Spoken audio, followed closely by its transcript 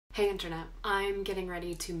Hey internet, I'm getting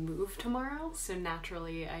ready to move tomorrow, so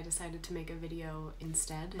naturally I decided to make a video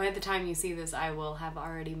instead. By the time you see this, I will have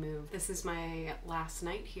already moved. This is my last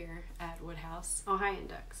night here at Woodhouse. Oh, hi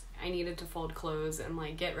Index. I needed to fold clothes and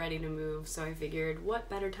get ready to move, so I figured what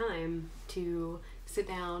better time to sit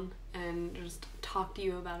down and just talk to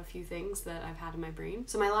you about a few things that I've had in my brain.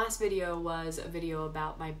 So my last video was a video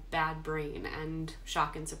about my bad brain, and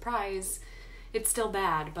shock and surprise, it's still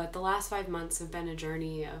bad, but the last 5 months have been a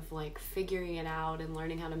journey of figuring it out and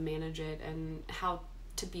learning how to manage it and how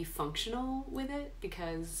to be functional with it,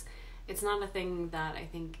 because it's not a thing that I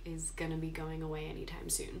think is gonna be going away anytime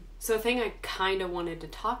soon. So the thing I kind of wanted to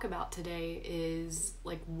talk about today is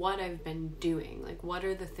what I've been doing. What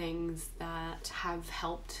are the things that have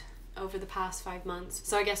helped over the past 5 months.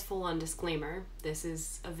 So I guess full-on disclaimer, this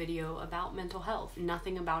is a video about mental health.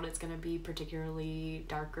 Nothing about it's gonna be particularly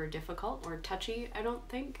dark or difficult or touchy, I don't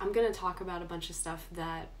think. I'm gonna talk about a bunch of stuff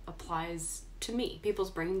that applies to me.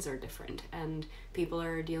 People's brains are different and people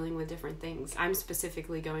are dealing with different things. I'm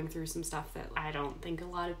specifically going through some stuff that I don't think a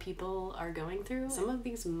lot of people are going through. Some of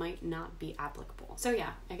these might not be applicable. So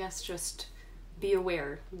yeah, I guess just be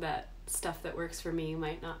aware that stuff that works for me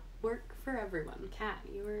might not work for everyone. Kat,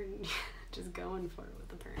 you were just going for it with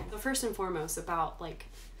the purring. So first and foremost, about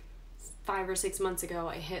 5 or 6 months ago,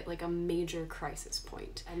 I hit a major crisis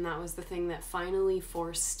point, and that was the thing that finally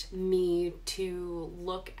forced me to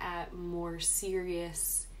look at more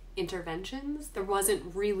serious interventions. There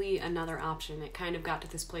wasn't really another option. It kind of got to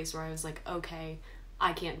this place where I was like, okay,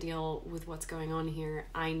 I can't deal with what's going on here.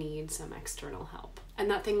 I need some external help. And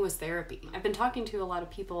that thing was therapy. I've been talking to a lot of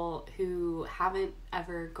people who haven't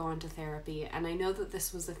ever gone to therapy, and I know that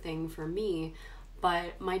this was a thing for me,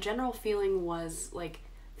 but my general feeling was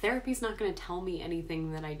therapy's not going to tell me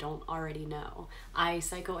anything that I don't already know. I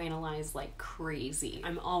psychoanalyze like crazy.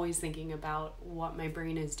 I'm always thinking about what my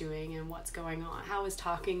brain is doing and what's going on. How is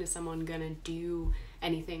talking to someone going to do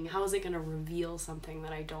anything? How is it going to reveal something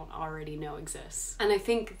that I don't already know exists? And I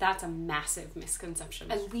think that's a massive misconception.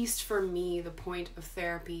 At least for me, the point of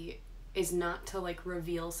therapy is not to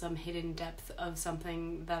reveal some hidden depth of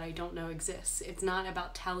something that I don't know exists. It's not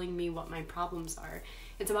about telling me what my problems are.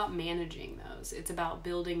 It's about managing those. It's about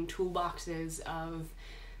building toolboxes of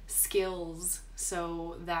skills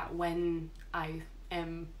so that when I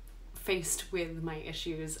am faced with my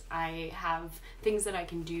issues, I have things that I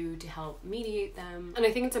can do to help mediate them. And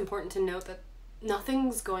I think it's important to note that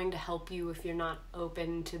nothing's going to help you if you're not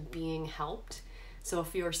open to being helped. So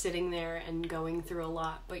if you're sitting there and going through a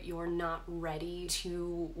lot, but you're not ready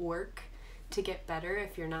to work to get better,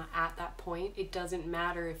 if you're not at that point, it doesn't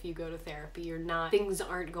matter if you go to therapy or not. Things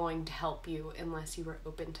aren't going to help you unless you are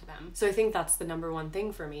open to them. So I think that's the number one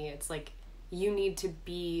thing for me. It's you need to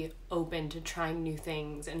be open to trying new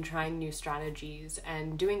things and trying new strategies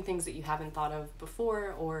and doing things that you haven't thought of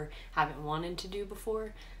before or haven't wanted to do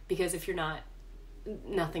before, because if you're not,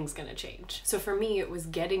 nothing's gonna change. So for me, it was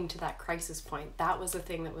getting to that crisis point. That was the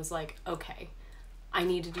thing that was okay, I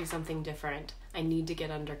need to do something different. I need to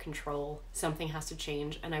get under control. Something has to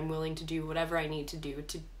change, and I'm willing to do whatever I need to do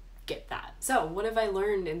to get that. So what have I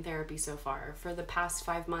learned in therapy so far? For the past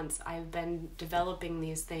 5 months, I've been developing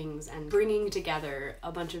these things and bringing together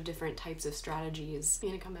a bunch of different types of strategies. You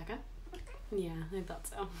gonna come back up? Yeah, I thought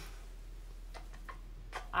so.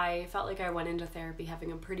 I felt like I went into therapy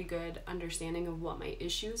having a pretty good understanding of what my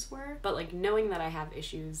issues were, but knowing that I have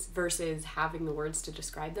issues versus having the words to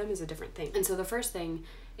describe them is a different thing. And so the first thing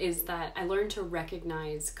is that I learned to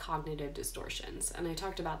recognize cognitive distortions, and I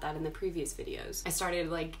talked about that in the previous videos. I started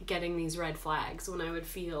getting these red flags when I would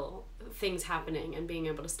feel things happening and being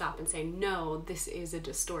able to stop and say, no, this is a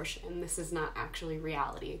distortion. This is not actually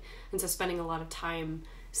reality. And so spending a lot of time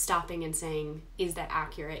stopping and saying, is that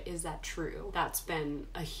accurate? Is that true? That's been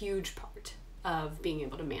a huge part of being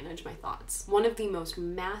able to manage my thoughts. One of the most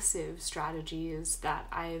massive strategies that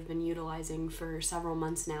I've been utilizing for several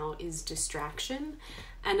months now is distraction.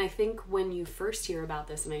 And I think when you first hear about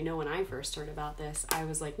this, and I know when I first heard about this, I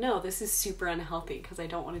was like, no, this is super unhealthy, because I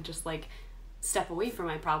don't want to just step away from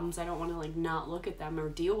my problems. I don't want to not look at them or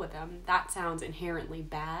deal with them. That sounds inherently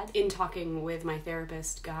bad. In talking with my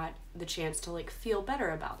therapist, got the chance to feel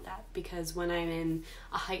better about that, because when I'm in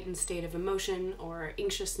a heightened state of emotion or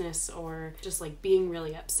anxiousness or just being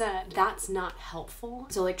really upset, that's not helpful.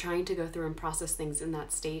 So trying to go through and process things in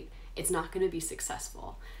that state, it's not going to be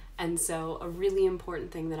successful. And so a really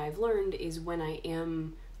important thing that I've learned is when I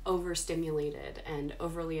am overstimulated and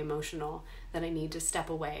overly emotional, that I need to step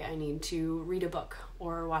away. I need to read a book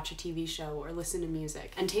or watch a TV show or listen to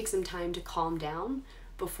music and take some time to calm down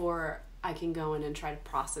before I can go in and try to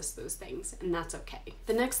process those things, and that's okay.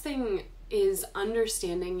 The next thing is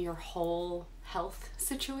understanding your whole health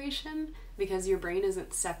situation, because your brain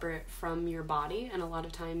isn't separate from your body, and a lot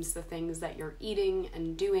of times the things that you're eating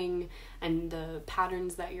and doing and the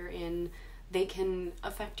patterns that you're in, they can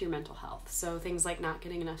affect your mental health. So things like not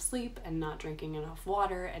getting enough sleep and not drinking enough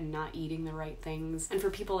water and not eating the right things. And for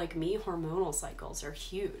people like me, hormonal cycles are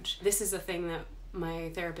huge. This is a thing that my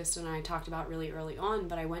therapist and I talked about really early on,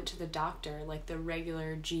 but I went to the doctor, like the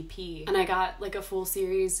regular GP, and I got like a full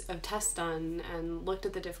series of tests done and looked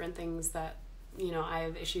at the different things that, you know, I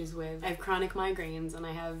have issues with. I have chronic migraines and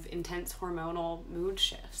I have intense hormonal mood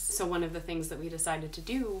shifts. So one of the things that we decided to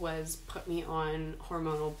do was put me on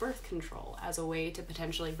hormonal birth control as a way to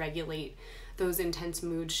potentially regulate those intense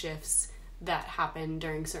mood shifts that happen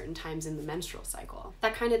during certain times in the menstrual cycle.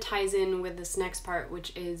 That kind of ties in with this next part,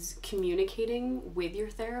 which is communicating with your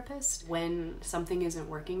therapist. When something isn't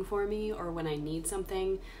working for me or when I need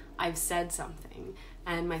something, I've said something.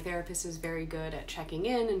 And my therapist is very good at checking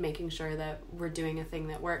in and making sure that we're doing a thing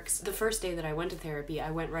that works. The first day that I went to therapy, I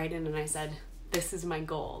went right in and I said, this is my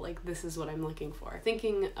goal, like this is what I'm looking for.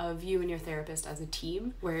 Thinking of you and your therapist as a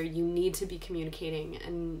team where you need to be communicating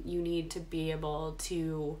and you need to be able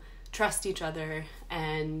to trust each other,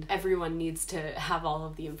 and everyone needs to have all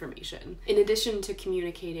of the information. In addition to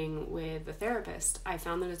communicating with the therapist, I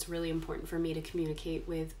found that it's really important for me to communicate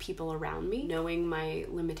with people around me, knowing my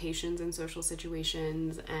limitations in social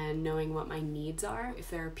situations and knowing what my needs are. If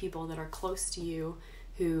there are people that are close to you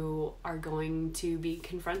who are going to be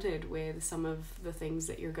confronted with some of the things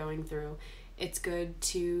that you're going through, it's good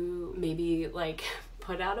to maybe like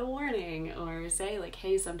put out a warning or say like,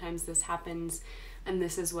 hey, sometimes this happens and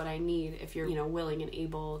this is what I need if you're, you know, willing and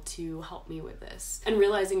able to help me with this. And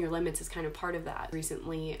realizing your limits is kind of part of that.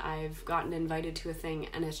 Recently, I've gotten invited to a thing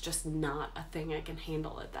and it's just not a thing I can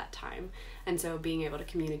handle at that time. And so being able to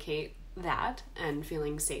communicate that and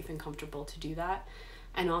feeling safe and comfortable to do that,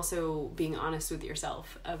 and also being honest with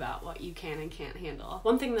yourself about what you can and can't handle.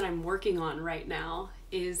 One thing that I'm working on right now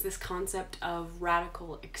is this concept of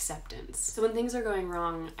radical acceptance. So when things are going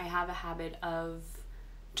wrong, I have a habit of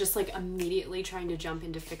just like immediately trying to jump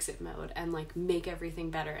into fix-it mode and like make everything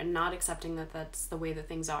better and not accepting that that's the way that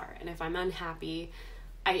things are. And if I'm unhappy,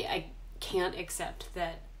 I can't accept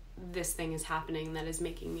that this thing is happening that is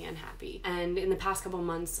making me unhappy. And in the past couple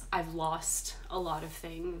months, I've lost a lot of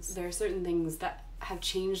things. There are certain things that have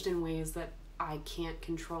changed in ways that I can't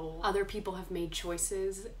control. Other people have made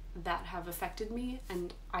choices that have affected me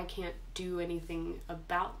and I can't do anything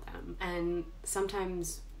about them. And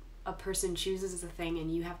sometimes a person chooses a thing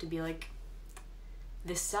and you have to be like,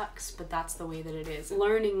 this sucks, but that's the way that it is.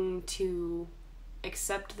 Learning to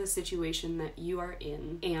accept the situation that you are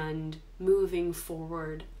in and moving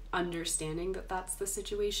forward, understanding that that's the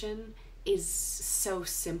situation, is so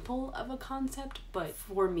simple of a concept, but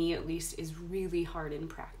for me at least is really hard in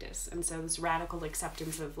practice. And so this radical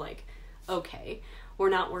acceptance of like, okay,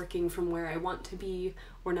 we're not working from where I want to be,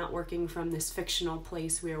 we're not working from this fictional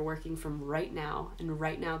place, we are working from right now, and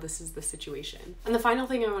right now this is the situation. And the final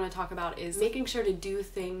thing I want to talk about is making sure to do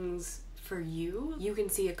things for you. You can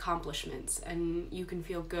see accomplishments and you can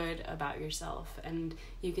feel good about yourself and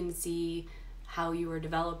you can see how you are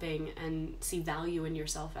developing and see value in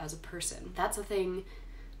yourself as a person. That's a thing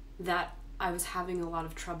that I was having a lot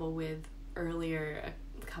of trouble with earlier,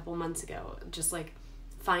 a couple months ago, just like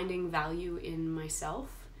finding value in myself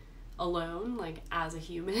alone, like as a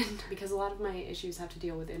human, because a lot of my issues have to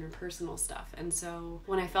deal with interpersonal stuff. And so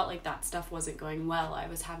when I felt like that stuff wasn't going well, I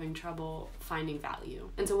was having trouble finding value.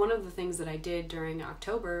 And so one of the things that I did during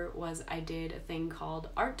October was I did a thing called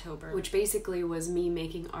Arttober, which basically was me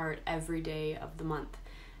making art every day of the month.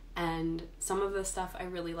 And some of the stuff I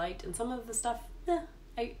really liked and some of the stuff,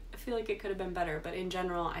 I feel like it could have been better. But in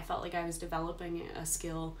general, I felt like I was developing a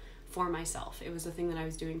skill for myself. It was a thing that I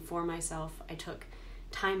was doing for myself. I took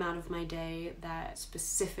time out of my day that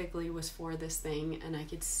specifically was for this thing, and I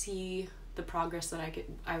could see the progress that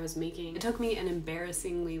I was making. It took me an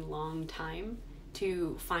embarrassingly long time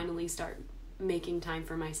to finally start making time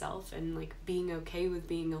for myself and like being okay with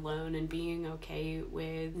being alone and being okay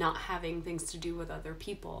with not having things to do with other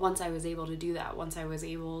people. Once I was able to do that, once I was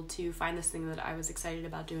able to find this thing that I was excited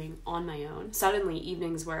about doing on my own, suddenly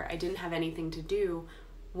evenings where I didn't have anything to do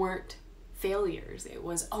weren't failures. It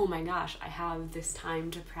was, oh my gosh, I have this time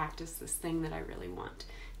to practice this thing that I really want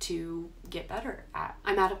to get better at.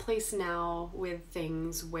 I'm at a place now with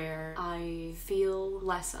things where I feel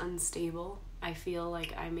less unstable. I feel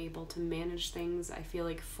like I'm able to manage things. I feel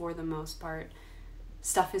like for the most part,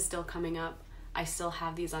 stuff is still coming up. I still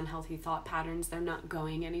have these unhealthy thought patterns. They're not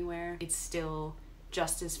going anywhere. It's still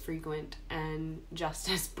just as frequent and just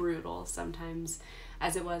as brutal sometimes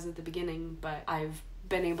as it was at the beginning, but I've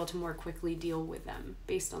been able to more quickly deal with them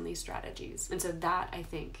based on these strategies. And so that, I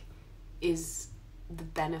think, is the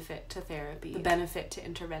benefit to therapy, the benefit to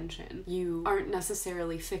intervention. You aren't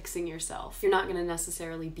necessarily fixing yourself. You're not going to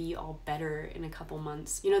necessarily be all better in a couple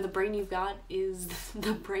months. You know, the brain you've got is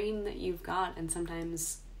the brain that you've got, and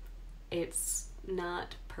sometimes it's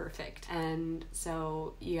not perfect, and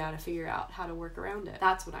so you gotta figure out how to work around it.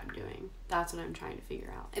 That's what I'm doing. That's what I'm trying to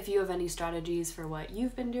figure out. If you have any strategies for what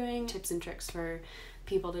you've been doing, tips and tricks for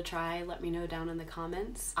people to try, let me know down in the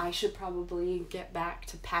comments. I should probably get back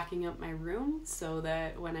to packing up my room so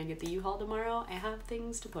that when I get the U-Haul tomorrow, I have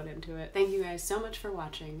things to put into it. Thank you guys so much for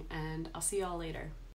watching, and I'll see y'all later.